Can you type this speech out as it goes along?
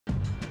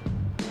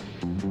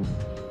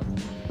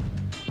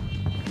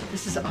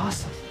is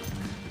awesome.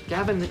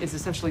 Gavin is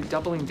essentially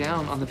doubling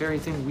down on the very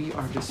thing we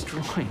are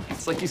destroying.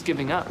 It's like he's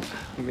giving up.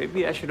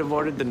 Maybe I should have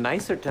ordered the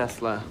nicer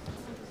Tesla.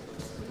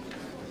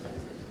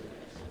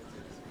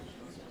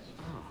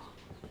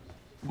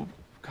 Oh,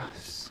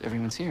 gosh,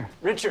 everyone's here.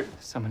 Richard.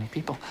 So many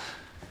people.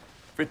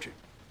 Richard.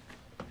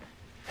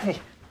 Hey.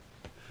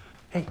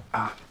 Hey,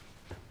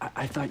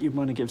 I thought you'd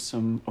want to give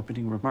some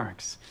opening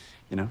remarks.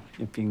 You know,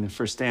 it being the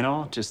first day and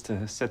all, just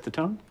to set the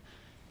tone.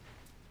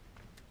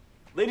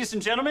 Ladies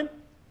and gentlemen,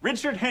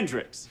 Richard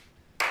Hendricks.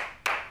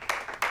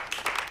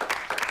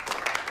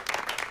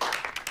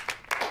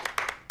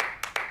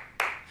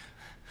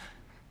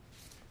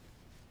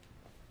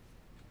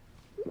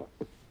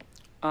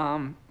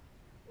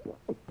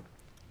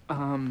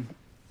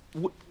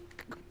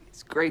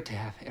 It's great to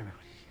have everybody.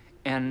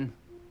 And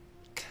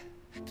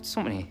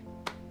so many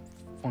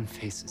fun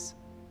faces.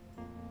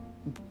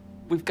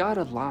 We've got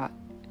a lot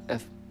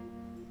of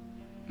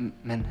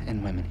men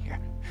and women here.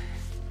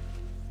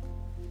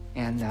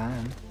 And,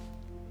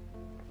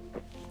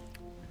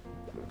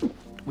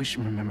 we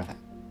should remember that.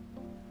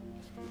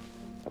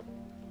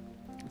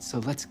 So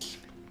let's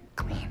keep it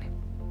clean.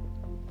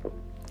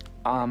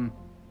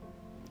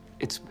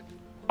 It's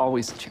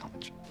always a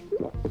challenge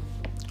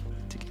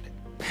to get it.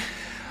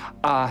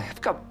 I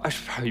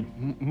should probably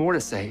more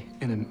to say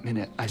in a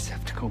minute. I just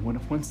have to go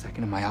one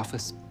second in my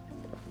office,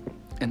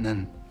 and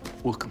then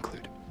we'll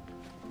conclude.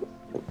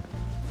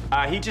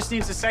 He just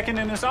needs a second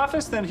in his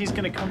office, then he's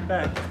gonna come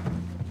back.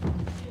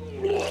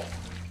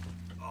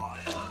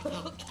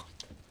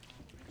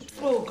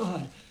 Oh,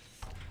 God.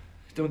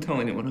 Don't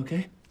tell anyone,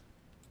 okay?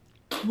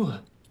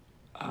 What?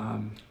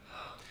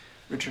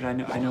 Richard, I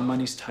know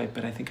money's tight,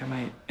 but I think I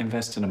might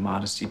invest in a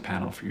modesty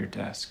panel for your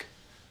desk.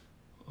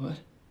 What?